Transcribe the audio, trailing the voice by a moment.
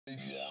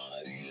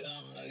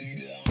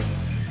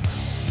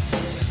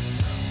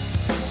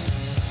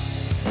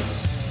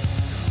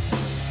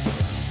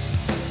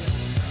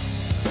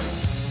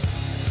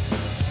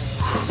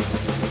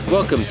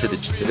Welcome to the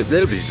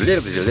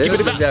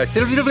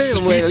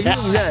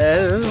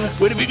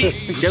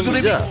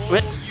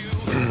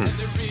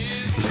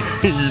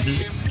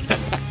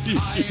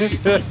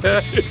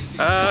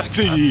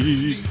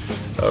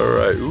all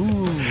right.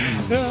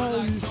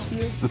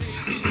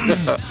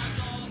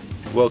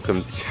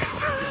 Welcome to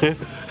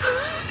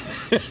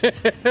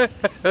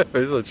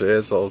we're such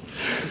assholes.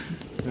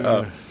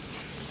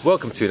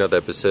 Welcome to another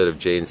episode of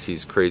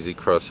J&C's Crazy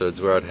Crossroads.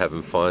 We're out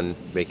having fun,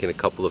 making a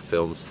couple of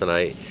films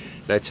tonight.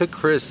 And I took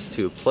Chris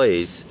to a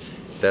place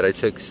that I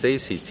took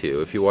Stacy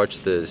to. If you watch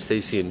the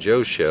Stacy and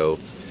Joe show,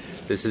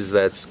 this is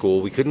that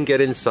school. We couldn't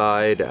get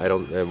inside.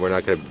 We're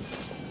not gonna.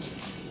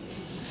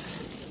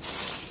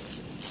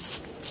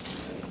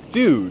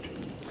 Dude,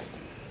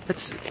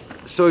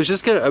 so I was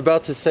just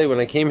about to say, when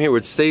I came here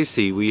with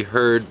Stacy, we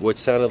heard what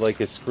sounded like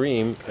a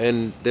scream,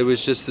 and there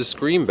was just a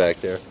scream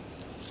back there.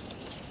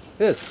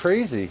 Yeah, it's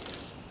crazy.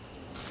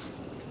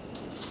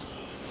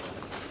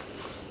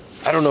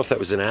 I don't know if that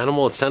was an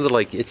animal. It sounded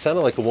like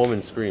a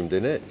woman screamed,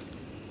 didn't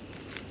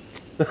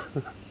it?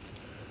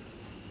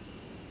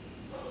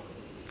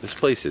 This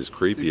place is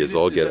creepy as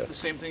all get out. Is that the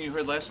same thing you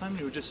heard last time?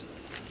 You were just.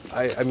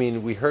 I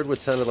mean, we heard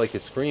what sounded like a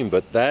scream,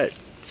 but that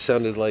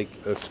sounded like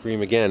a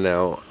scream again.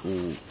 Now,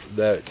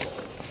 that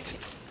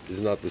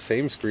is not the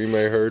same scream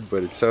I heard,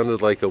 but it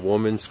sounded like a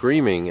woman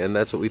screaming, and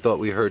that's what we thought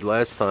we heard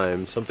last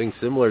time. Something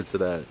similar to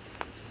that.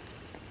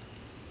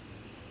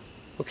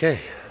 Okay.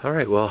 All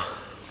right. Well.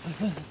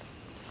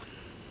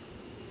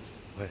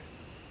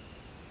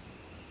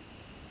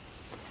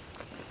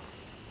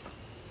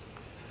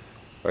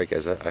 All right,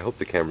 guys. I hope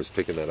the camera's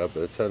picking that up,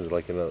 but it sounded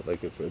like a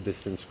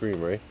distant scream,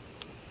 right?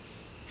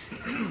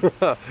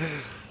 All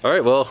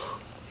right. Well,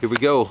 here we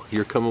go.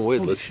 You're coming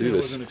with. Let's do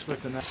this.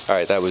 All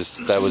right. That was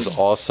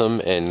awesome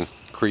and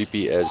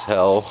creepy as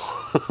hell.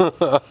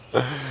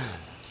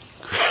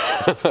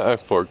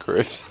 Poor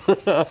Chris.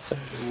 I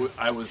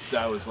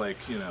was like,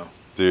 you know.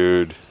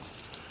 Dude.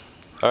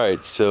 All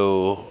right.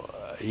 So,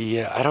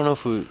 yeah, I don't know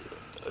if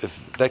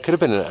that could have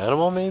been an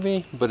animal,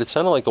 maybe, but it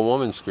sounded like a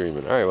woman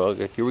screaming. All right, well,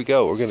 here we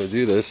go. We're gonna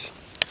do this.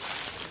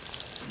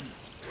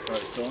 All right,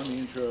 so on the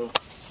intro,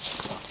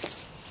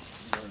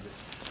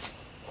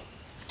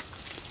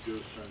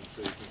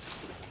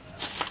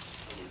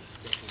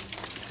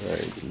 all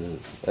right.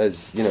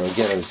 As you know,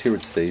 again, I was here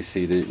with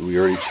Stacy. We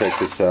already checked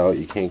this out.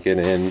 You can't get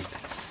in.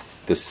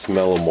 The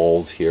smell of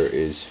mold here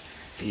is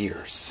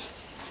fierce.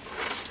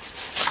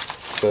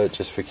 But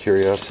just for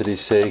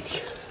curiosity's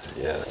sake,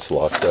 yeah, it's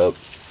locked up.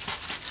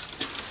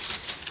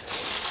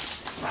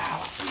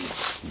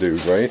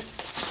 Dude, right?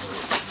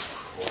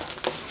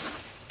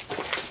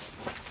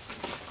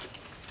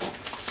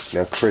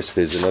 Now, Chris,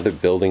 there's another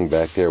building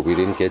back there. We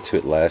didn't get to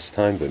it last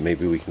time, but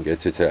maybe we can get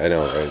to it today. I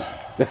know, right?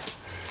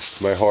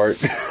 My heart.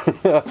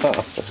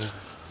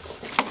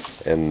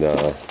 And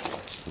the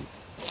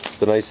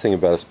nice thing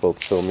about us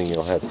both filming,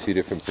 you'll have two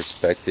different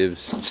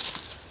perspectives.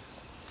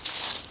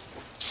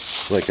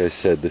 Like I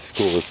said, the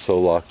school is so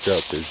locked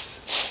up, there's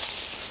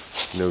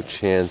no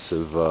chance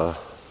of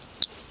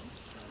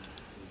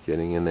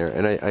getting in there.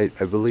 And I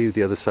believe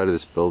the other side of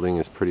this building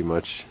is pretty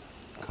much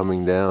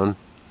coming down.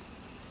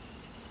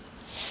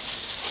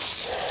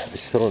 I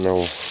still don't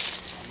know.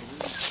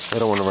 I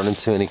don't want to run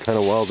into any kind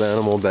of wild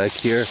animal back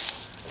here. So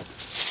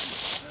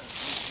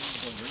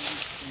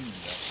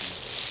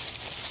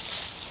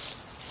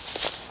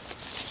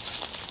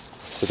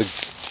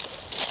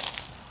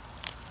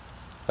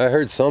I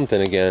heard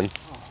something again.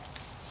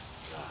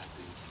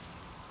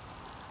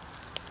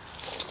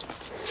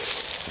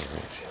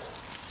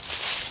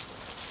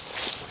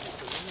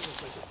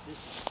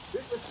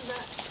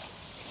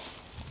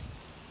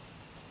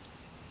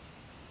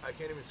 I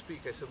can't even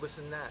speak. I said,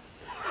 listen that.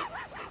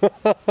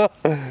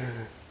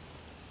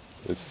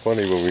 It's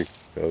funny when we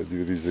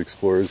do these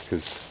explorers,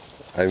 because,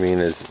 I mean,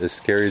 as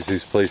scary as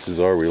these places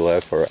are, we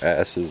laugh our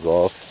asses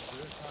off.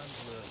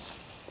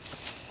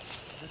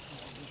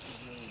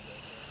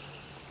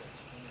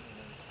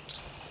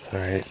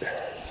 Alright.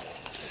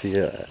 See,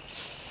 I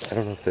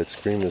don't know if that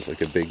scream is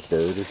like a big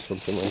bird or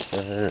something like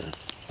that.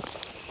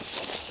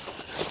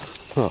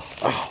 Oh,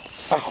 ow,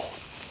 ow.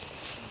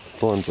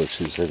 Thorn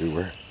bushes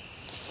everywhere.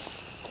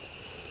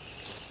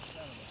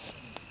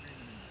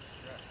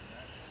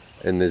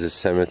 And there's a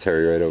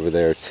cemetery right over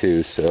there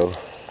too, so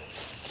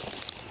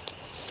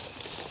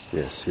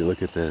yeah, see,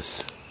 look at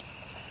this.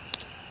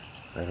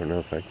 I don't know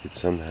if I could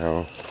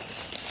somehow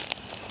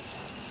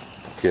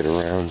get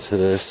around to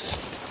this.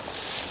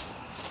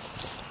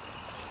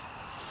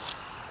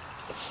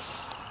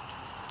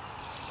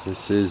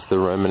 This is the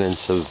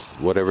remnants of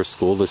whatever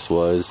school this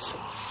was.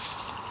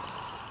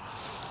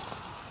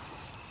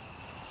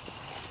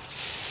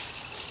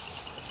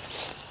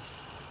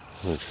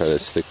 I'm gonna try to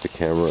stick the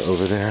camera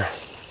over there.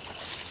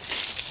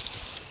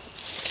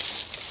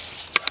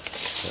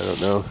 I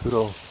don't know if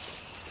it'll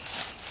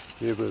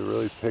be able to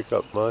really pick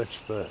up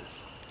much, but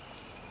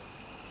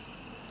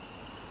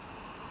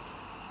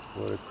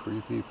What a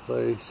creepy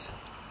place.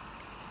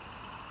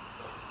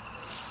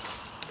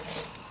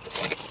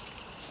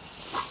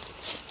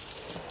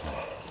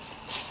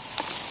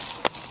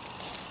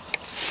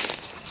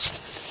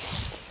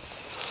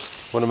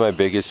 One of my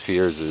biggest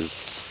fears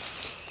is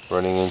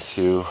running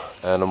into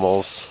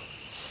animals,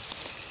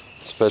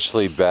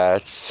 especially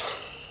bats,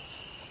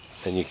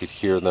 and you could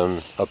hear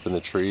them up in the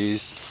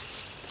trees.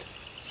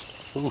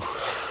 Ooh.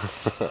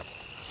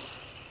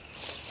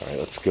 Alright,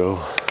 let's go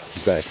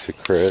back to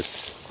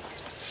Chris.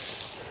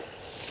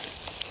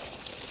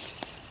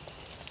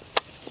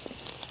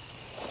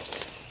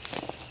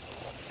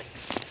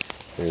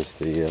 There's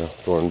the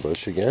thorn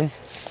bush again.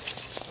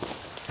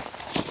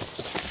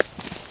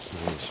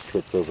 Almost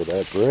tripped over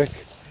that brick.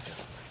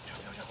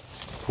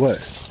 What?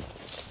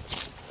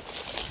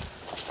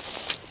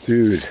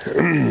 Dude,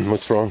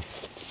 what's wrong?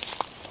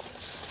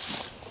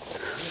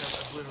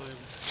 I've literally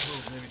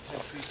moved maybe 10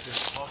 feet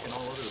just talking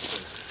all over the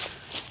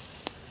place.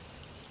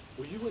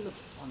 Were you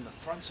on the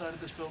front side of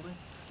this building?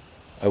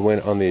 I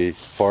went on the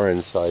far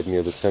end side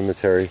near the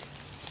cemetery.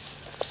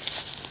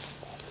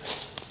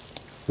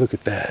 Look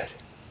at that.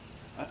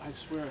 I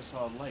swear I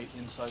saw a light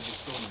inside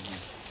this building here.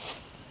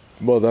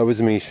 Well, that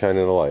was me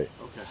shining a light.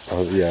 Okay.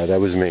 Oh, yeah, that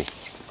was me.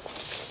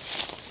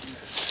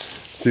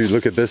 Dude,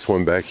 look at this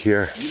one back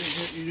here. You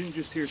didn't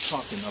just hear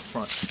talking up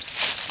front.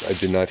 I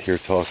did not hear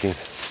talking.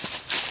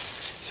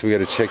 So we got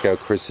to check out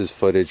Chris's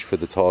footage for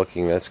the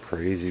talking. That's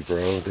crazy,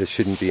 bro. There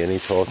shouldn't be any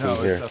talking No,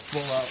 here. it's a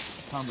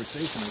full-out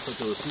conversation. I thought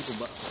there were people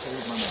by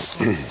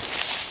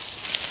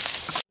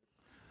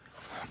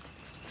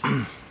my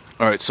phone.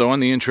 All right, so on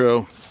the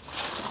intro,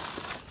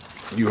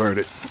 you heard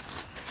it.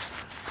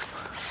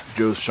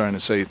 Joe's trying to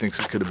say he thinks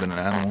it could have been an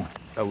animal.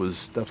 That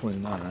was definitely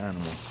not an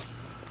animal.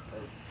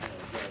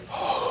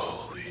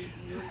 Holy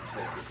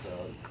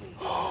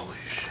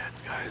shit,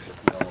 guys.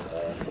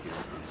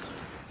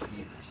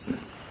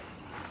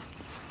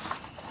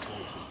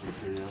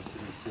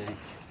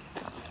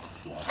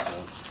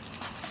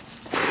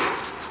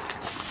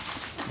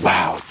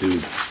 Wow,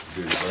 dude.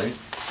 Right?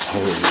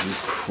 Holy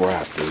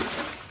crap, dude.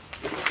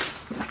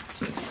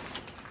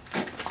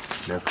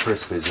 Now,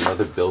 Chris, there's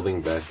another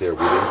building back there.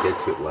 We didn't get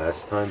to it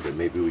last time, but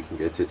maybe we can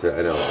get to it today.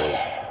 I know,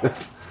 man.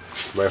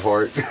 My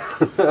heart. And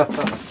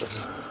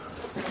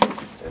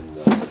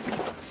the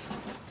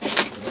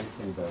nice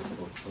thing about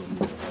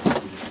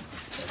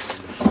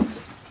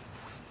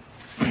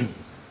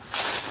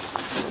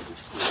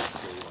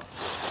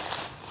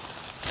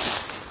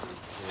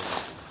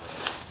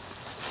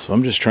So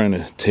I'm just trying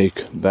to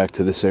take back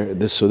to this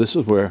area. So this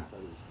is where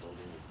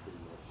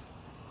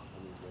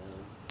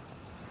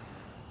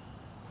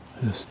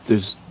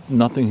there's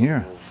nothing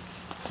here.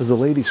 There's a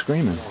lady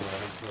screaming.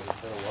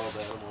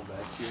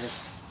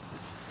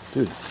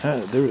 Dude,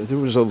 there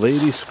was a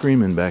lady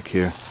screaming back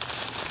here.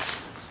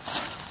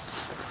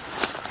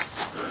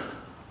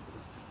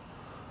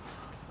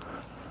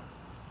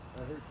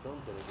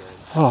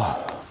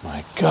 Oh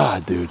my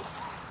God, dude.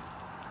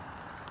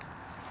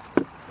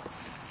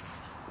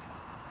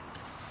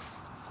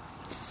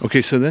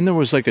 Okay, so then there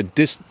was like a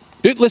Dude,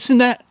 listen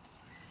to that.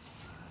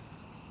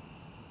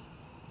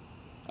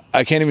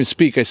 I can't even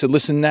speak. I said,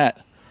 listen to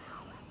that.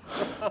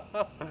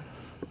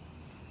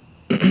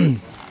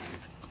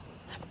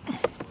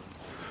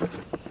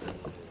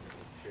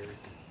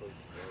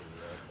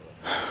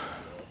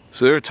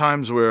 So there are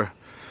times where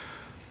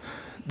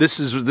this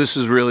is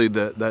really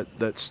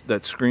that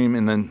scream,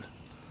 and then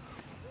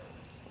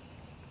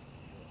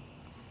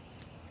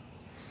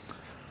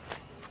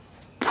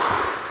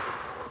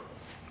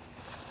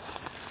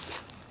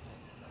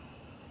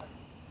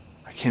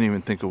I can't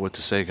even think of what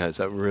to say, guys.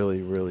 That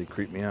really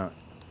creeped me out.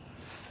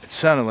 It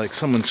sounded like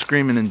someone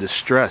screaming in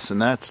distress, and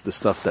that's the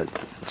stuff that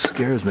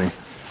scares me.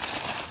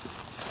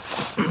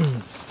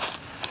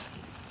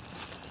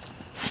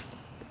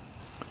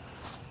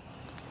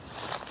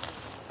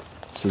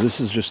 So this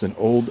is just an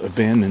old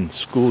abandoned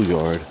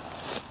schoolyard.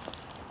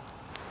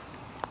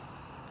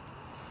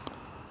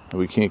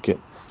 We can't get...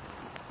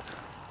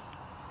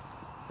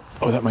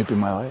 Oh, that might be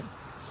my light.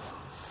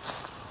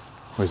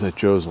 Or is that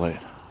Joe's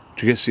light?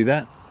 Did you guys see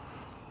that?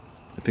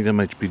 I think that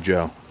might be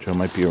Joe. Joe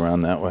might be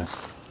around that way.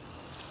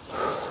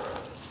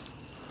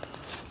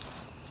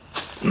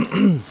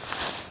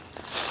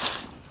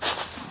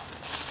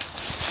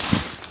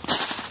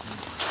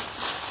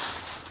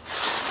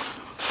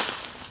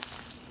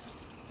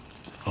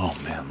 Oh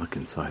man, look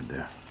inside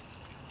there.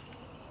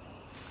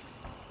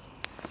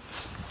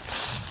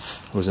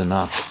 There was a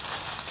knock.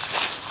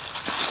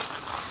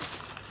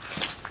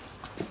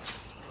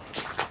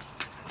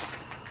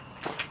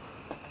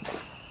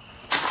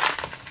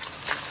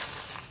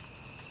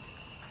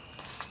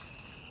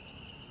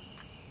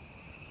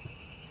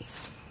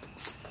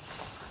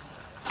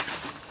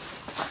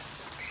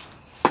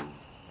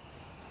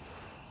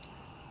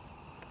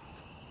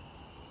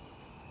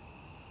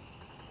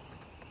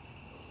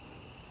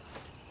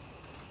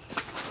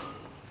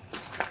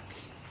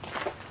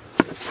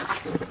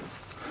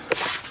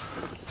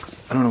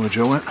 I don't know where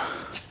Joe went.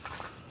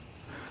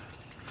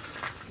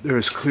 There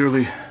is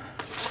clearly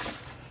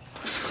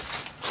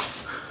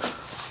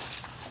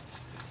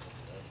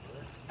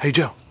Hey,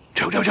 Joe.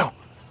 Joe.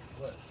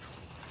 What?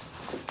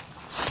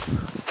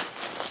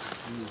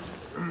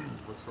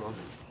 What's wrong?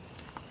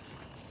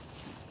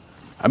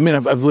 I mean,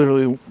 I've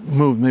literally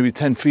moved maybe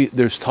 10 feet.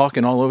 There's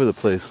talking all over the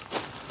place.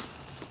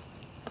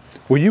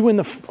 Were you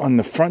on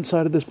the front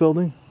side of this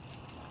building?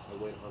 I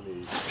went on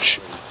the Shh.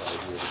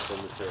 side near the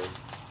cemetery.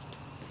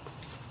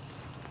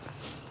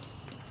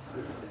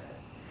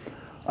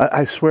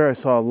 I swear I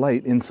saw a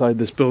light inside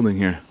this building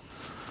here.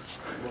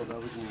 Well,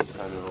 that was in the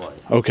kind of the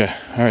light. Okay,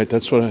 all right,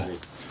 that's what I...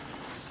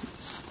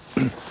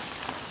 Dude,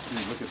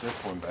 look at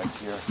this one back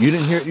here. You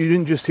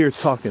didn't just hear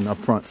talking up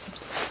front.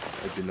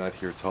 I did not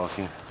hear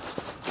talking.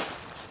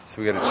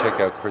 So we got to check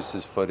out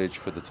Chris's footage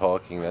for the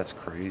talking. That's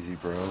crazy,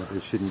 bro.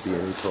 There shouldn't be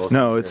any talking.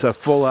 No, it's a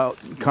full-out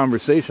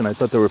conversation. I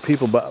thought there were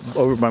people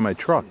over by my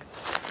truck.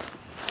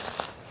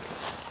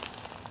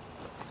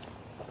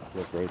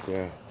 Look right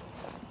there.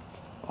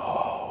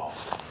 Oh.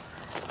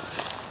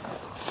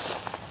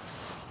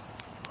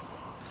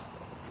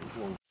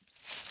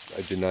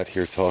 I did not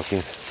hear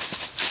talking.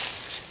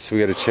 So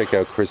we got to check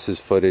out Chris's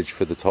footage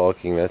for the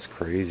talking. That's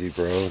crazy,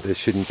 bro. There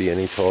shouldn't be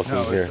any talking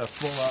No, here. it's a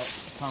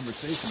full-out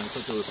conversation. I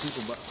thought there were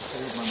people over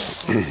by my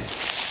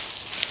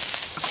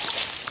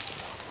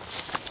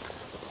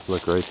truck.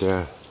 Look right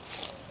there.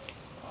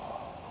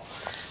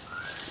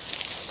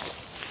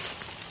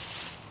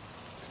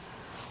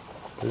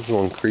 This is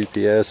one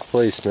creepy ass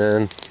place,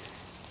 man.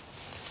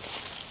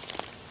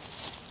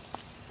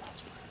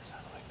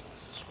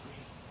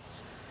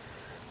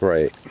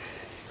 Right.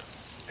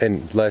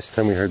 And last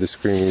time we heard the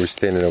scream, we were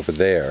standing over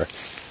there,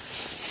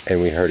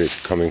 and we heard it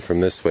coming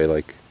from this way,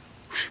 like,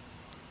 whoosh,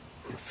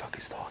 who the fuck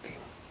is talking?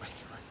 Right.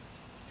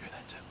 Hear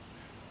that too?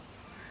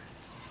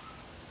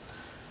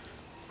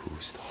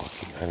 Who's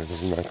talking? I don't know,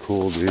 this is not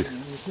cool, dude.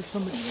 There's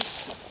somebody there.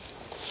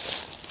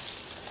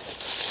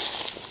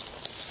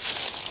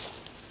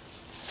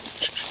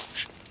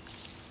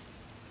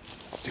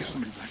 There's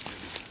somebody back there.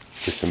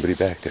 There's somebody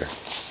back there.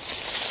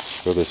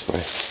 Go this way.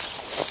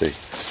 Let's see.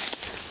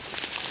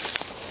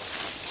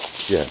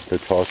 Yeah, they're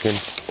talking.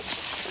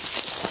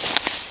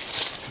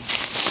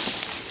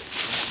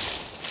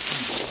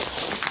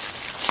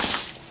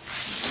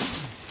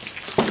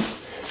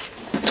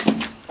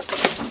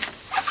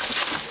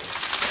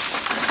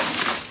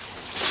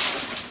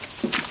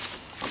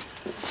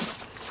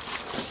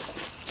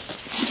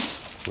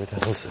 Where the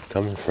hell is it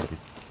coming from?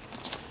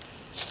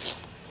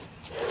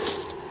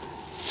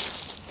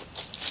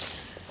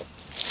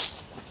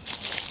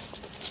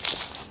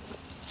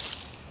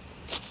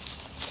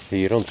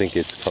 You don't think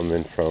it's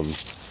coming from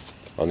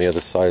on the other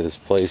side of this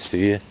place, do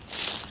you?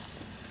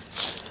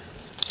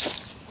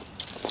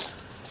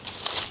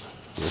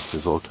 Look,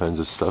 there's all kinds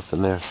of stuff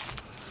in there.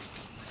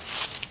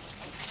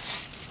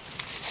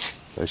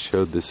 I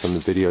showed this on the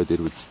video I did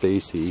with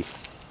Stacy.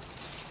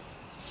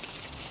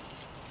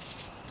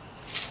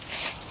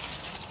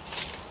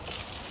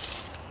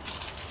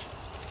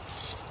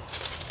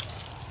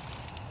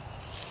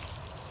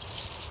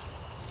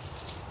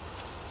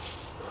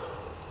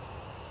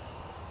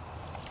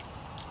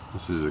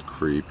 This is a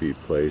creepy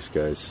place,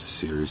 guys.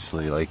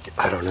 Seriously, like,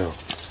 I don't know.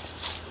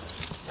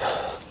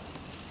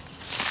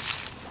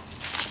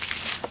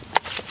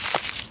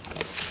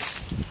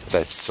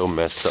 That's so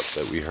messed up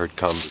that we heard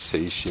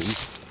conversation.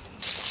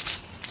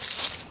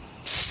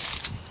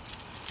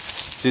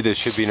 Dude, there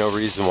should be no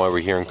reason why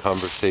we're hearing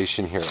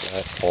conversation here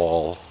at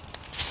all.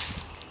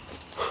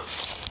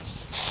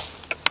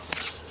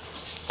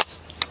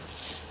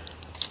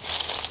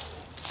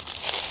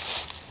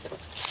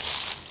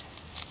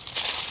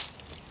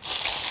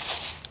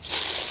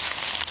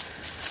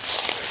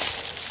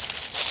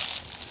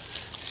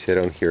 See, I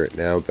don't hear it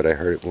now, but I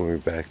heard it when we were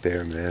back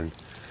there, man.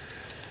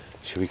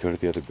 Should we go to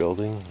the other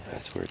building?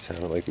 That's where it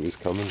sounded like it was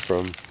coming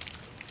from.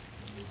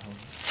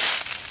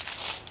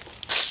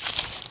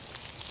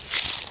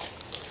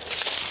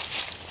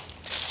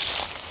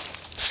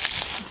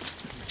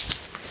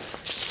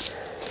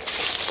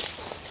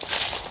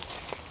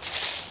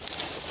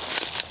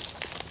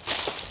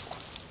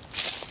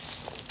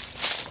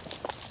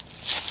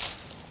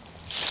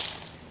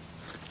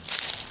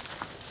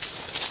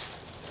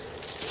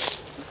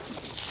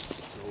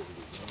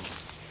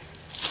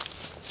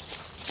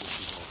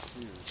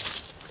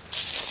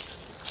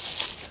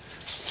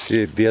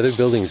 See, the other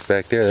building's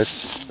back there.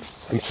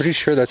 I'm pretty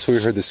sure that's where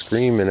we heard the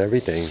scream and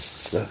everything.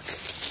 Look. I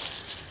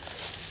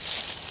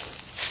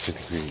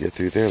think we can get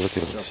through there. Look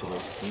at all those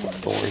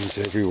thorns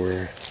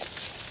everywhere.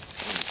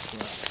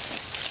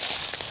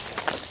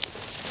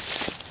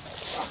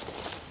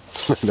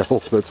 No,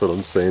 that's what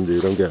I'm saying,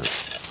 dude. I'm getting.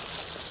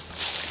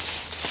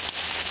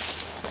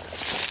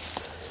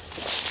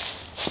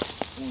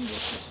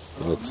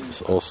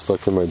 It's all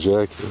stuck in my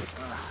jacket.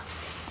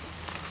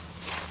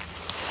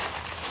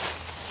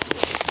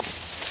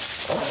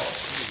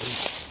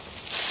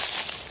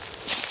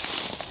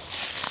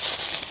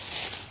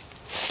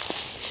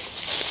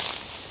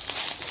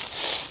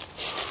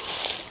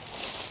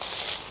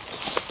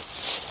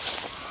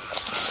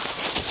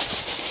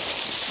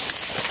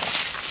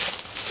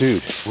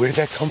 Dude, where did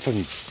that come from?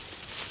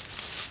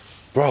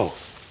 Bro,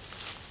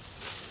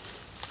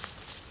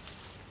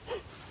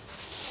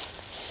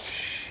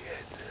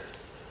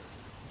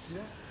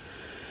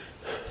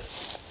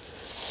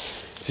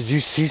 Did you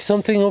see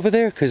something over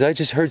there? Because I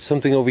just heard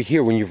something over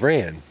here when you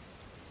ran.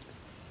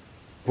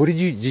 What did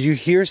you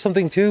hear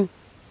something too?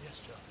 Yes,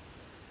 Joe.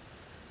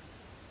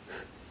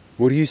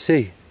 What do you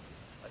see?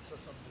 I saw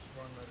something just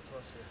run right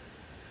across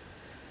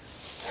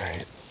here.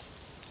 Alright.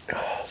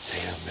 Oh,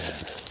 damn,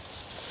 man.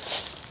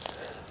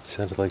 It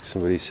sounded like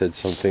somebody said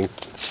something.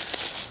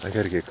 I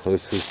gotta get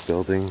close to this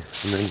building.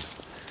 And then...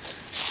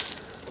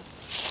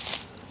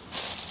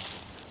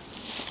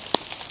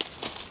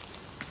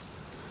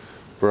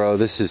 Bro,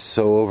 this is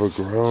so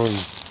overgrown.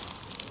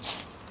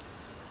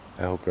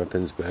 I hope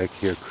nothing's back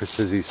here. Chris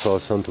says he saw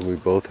something. We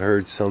both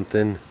heard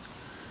something.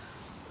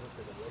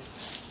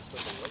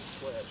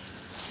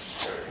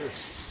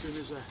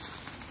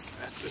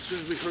 As soon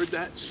as we heard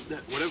that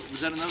whatever, was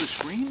that another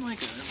scream?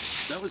 Like,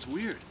 that was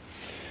weird.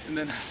 And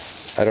then...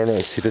 I don't know.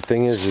 See, the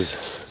thing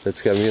is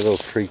that's got me a little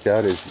freaked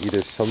out is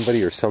either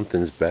somebody or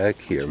something's back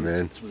here,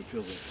 man. That's what it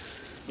feels like.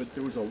 But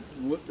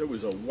there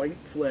was a white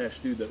flash,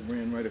 dude, that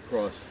ran right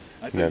across.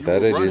 I thought Now, you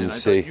that were I running. didn't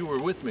see. I thought you were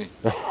with me.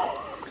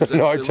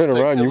 No, I turned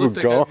around. You were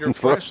gone. Your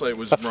flashlight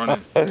was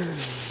running.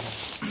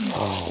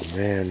 Oh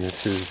man,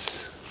 this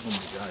is. Oh my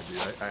god,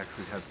 dude! I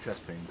actually have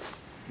chest pain.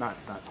 Not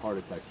heart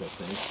attack chest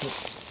pain.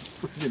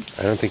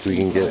 I don't think we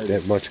can get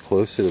that much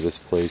closer to this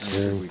place,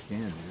 man. We can,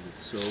 dude.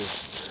 It's so.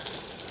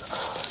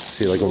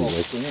 See, like I'm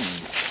like.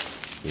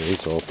 Yeah,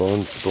 it's all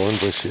thorn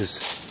bushes.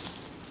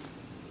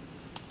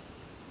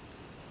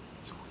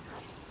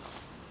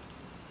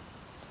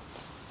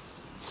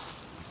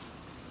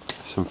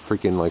 Some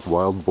freaking like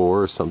wild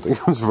boar or something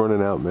comes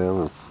running out, man.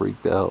 I'm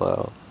freaked the hell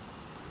out.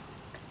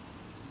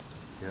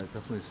 Yeah, it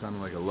definitely sounded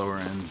like a lower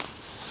end.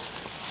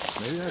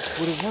 Maybe that's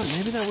what it was.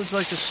 Maybe that was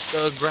like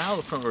a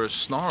growl from or a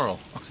snarl.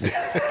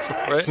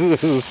 Right? This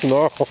is a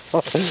snarl.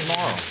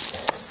 Snarl.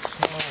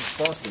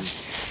 Barkley.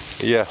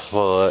 Yeah,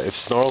 well, if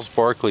Snarls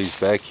Barkley's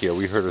back here,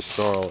 we heard a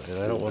snarl,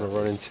 and I don't want to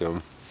run into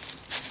him.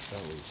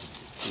 That was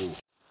cool.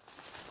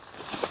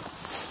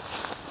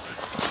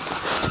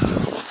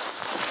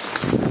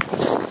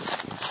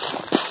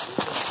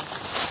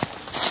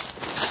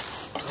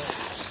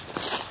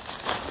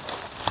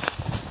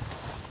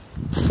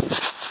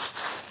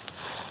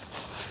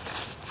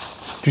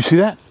 Did you see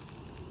that? Did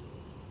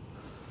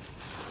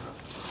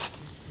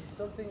you see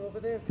something over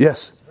there?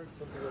 Yes. I just heard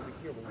something over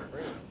here when you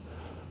ran.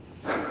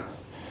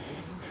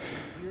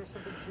 Did you hear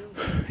something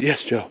too?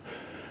 Yes, Joe.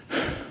 What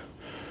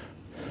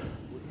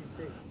did you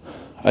see?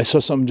 I saw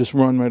something just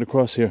run right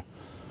across here.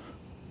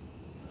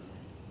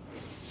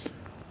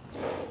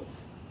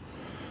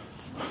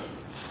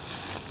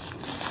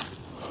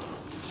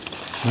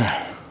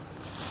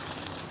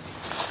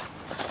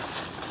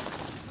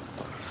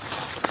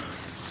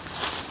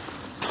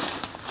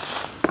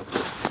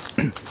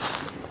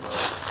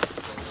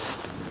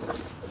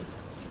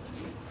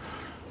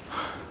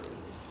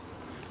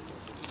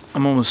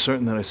 I'm almost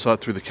certain that I saw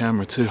it through the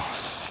camera too.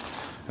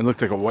 It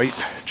looked like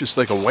just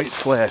like a white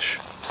flash.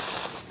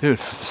 Dude,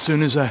 as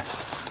soon as we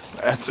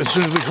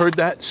heard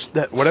that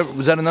whatever,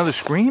 was that another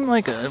scream?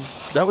 Like,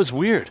 that was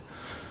weird.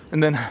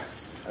 And then, I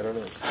don't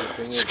know. The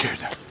thing scared.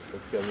 Is,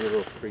 what's got me a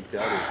little freaked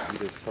out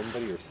is either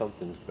somebody or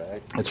something's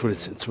back. That's what it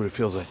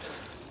feels like.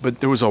 But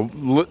there was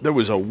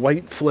a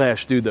white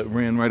flash, dude, that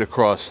ran right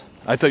across.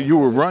 I thought you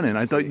were running.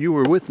 I thought you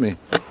were with me.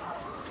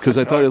 Because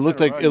I thought it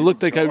looked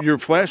like your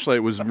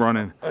flashlight was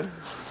running.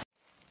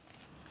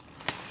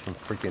 Some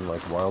freaking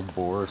like wild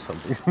boar or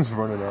something was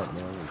running out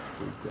now and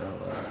freaked out.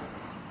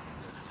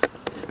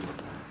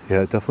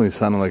 Yeah, it definitely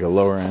sounded like a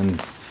lower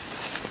end.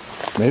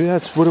 Maybe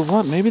that's what it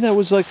was. Maybe that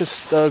was like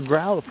a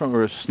growl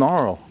or a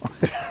snarl.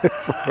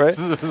 Right?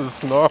 This is a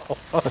snarl.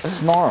 A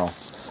snarl.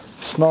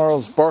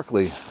 Snarls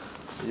Barkley.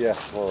 Yeah,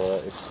 well,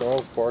 if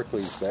Snarls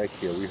Barkley's back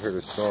here, we heard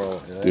a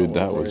snarl, and dude,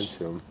 I don't want to run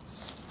into him.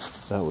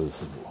 That was,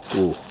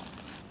 ooh.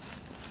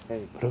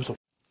 Hey. But it was a...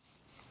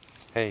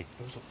 Hey.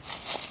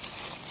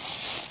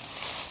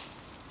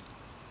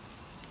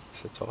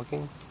 Is it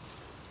talking?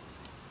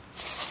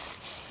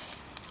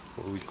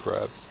 Holy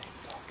crap.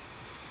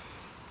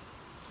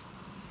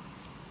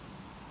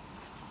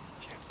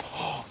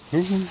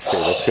 Okay,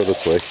 let's go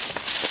this way.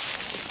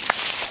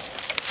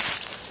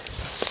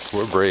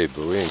 We're brave,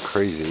 but we ain't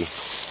crazy.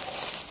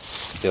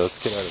 Yeah, let's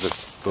get out of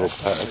this little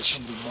patch.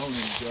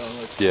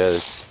 Yeah,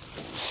 it's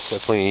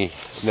definitely...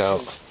 Now,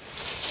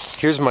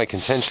 here's my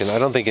contention. I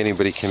don't think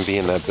anybody can be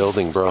in that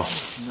building, bro.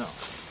 No.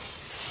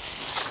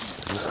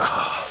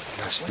 Oh,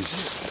 gosh, these...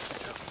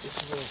 This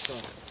is what I saw.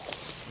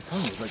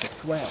 It was like a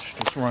flash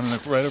just running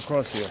right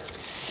across here.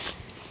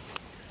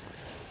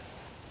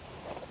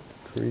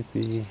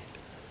 Creepy.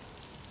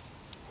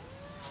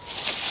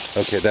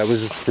 Okay, that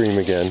was a scream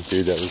again,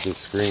 dude. That was a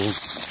scream.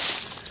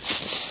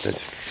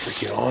 That's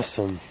freaking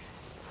awesome.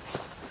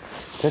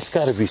 That's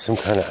got to be some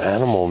kind of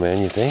animal,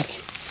 man, you think?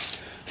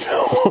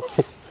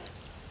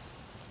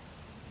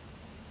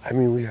 I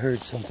mean, we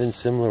heard something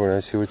similar when I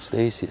was here with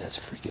Stacy. That's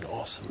freaking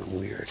awesome and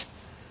weird.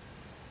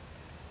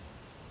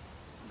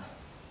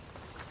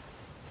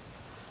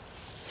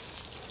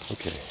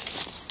 Okay.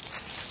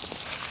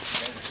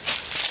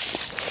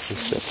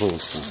 This definitely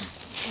is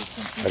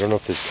I don't know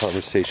if this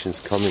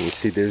conversation's coming. You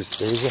see,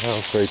 there's a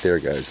house right there,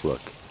 guys.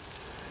 Look,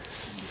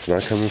 it's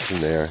not coming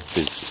from there.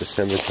 There's a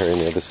cemetery on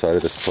the other side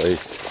of this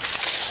place.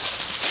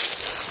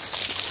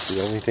 It's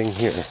the only thing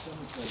here.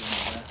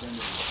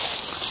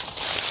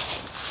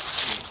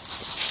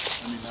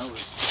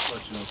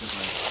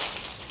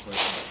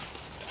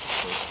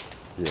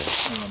 Yeah.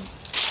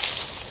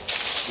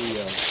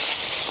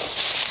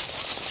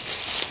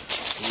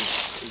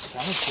 It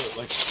sounds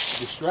like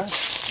distress.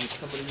 Like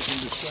somebody was in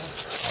distress.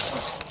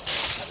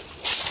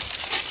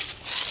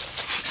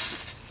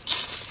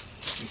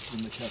 It's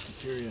in the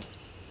cafeteria.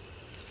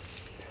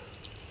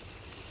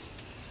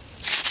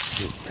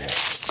 Oh, man.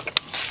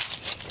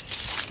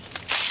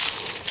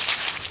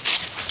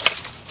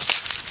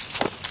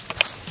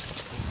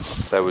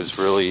 That was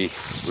really,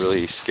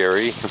 really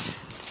scary.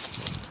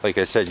 Like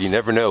I said, you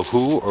never know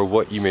who or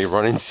what you may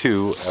run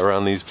into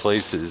around these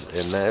places,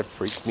 and that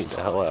freaked me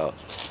the hell out.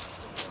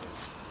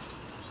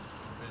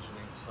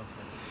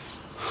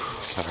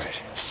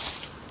 Alright.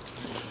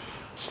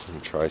 I'm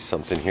gonna try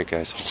something here,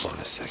 guys. Hold on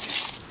a second.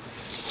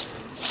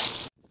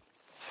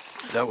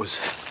 That was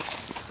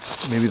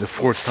maybe the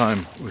fourth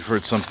time we've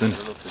heard something. I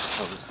don't know if this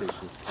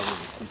conversation's coming.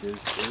 See,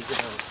 there's a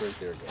house right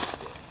there, guys.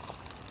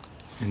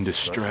 In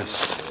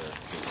distress.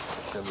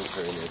 There's a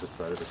cemetery on the other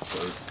side of this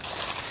place.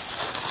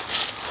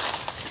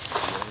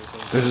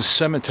 There's a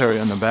cemetery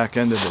on the back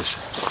end of this,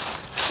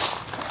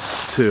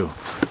 too.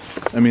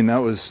 I mean, that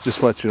was just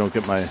to let you don't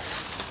get my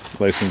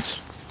license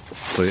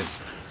plate.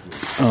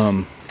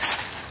 I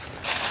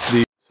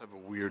have a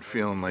weird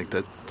feeling like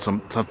that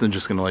something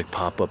just gonna like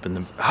pop up in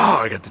the. Oh,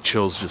 I got the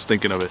chills just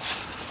thinking of it.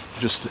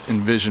 Just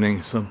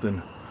envisioning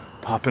something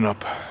popping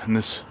up in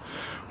this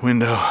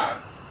window.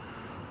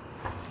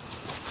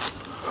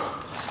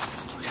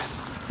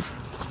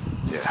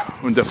 Yeah,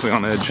 I'm definitely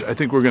on edge. I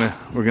think we're gonna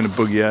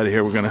boogie out of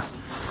here. We're gonna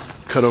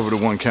cut over to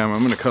one camera.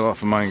 I'm gonna cut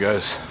off of mine,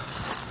 guys.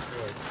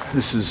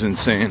 This is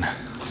insane.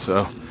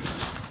 So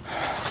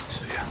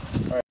yeah.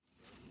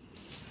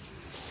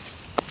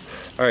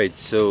 All right,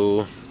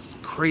 so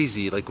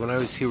crazy. Like when I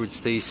was here with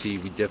Stacy,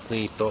 we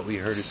definitely thought we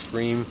heard a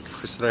scream.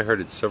 Chris and I heard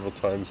it several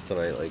times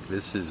tonight. Like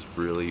this is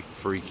really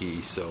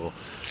freaky. So,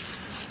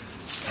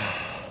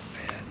 oh,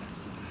 man,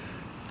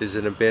 there's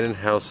an abandoned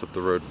house up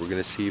the road. We're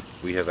gonna see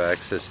if we have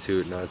access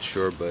to it. Not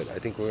sure, but I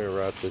think we're gonna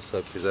wrap this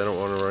up because I don't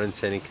want to run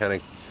into any kind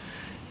of.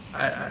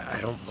 I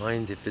don't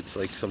mind if it's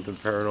like something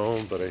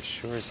paranormal, but I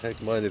sure as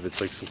heck mind if it's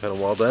like some kind of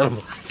wild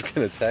animal that's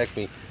gonna attack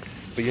me.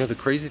 But you know the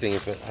crazy thing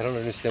is, I don't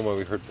understand why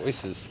we heard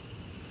voices.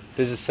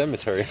 There's a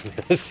cemetery on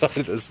the other side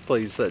of this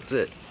place. That's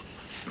it.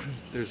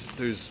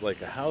 There's like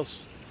a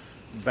house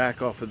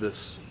back off of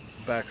this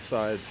back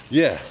side.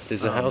 Yeah,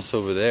 there's a house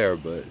over there,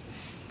 but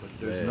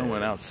there's no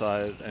one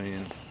outside. I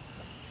mean,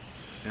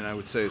 and I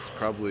would say it's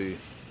probably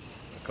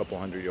a couple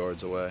 100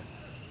 yards away.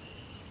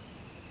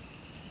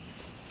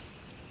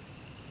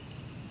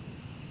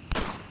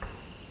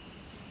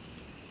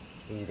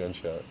 There's a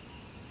gunshot. Wait,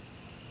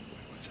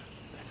 what's that?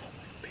 That sounds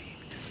like a baby.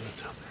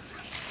 What's up?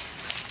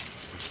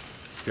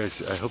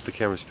 Guys, I hope the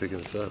camera's picking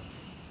this up.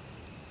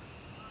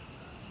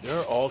 There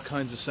are all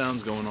kinds of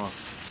sounds going on.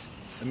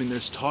 I mean,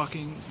 there's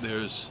talking,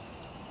 there's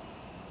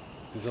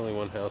only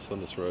one house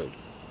on this road.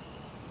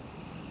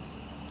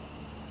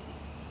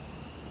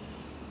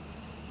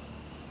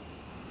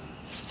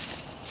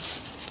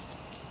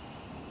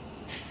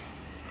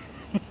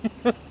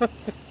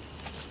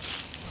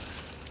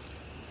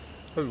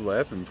 I'm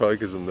laughing probably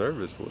because I'm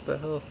nervous, but what the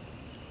hell?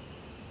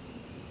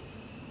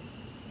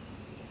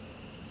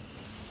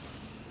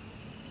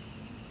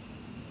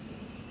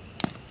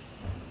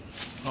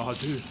 Oh,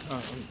 dude,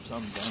 I'm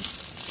done.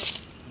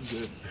 I'm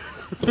good.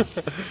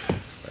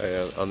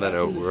 On that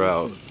note, we're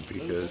out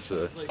because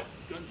it's like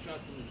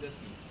gunshots in the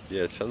distance.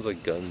 yeah, it sounds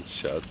like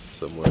gunshots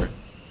somewhere.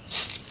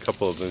 A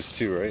couple of those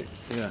too, right?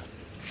 Yeah.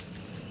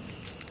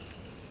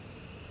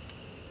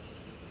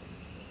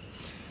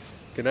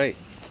 Good night.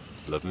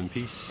 Love and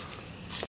peace.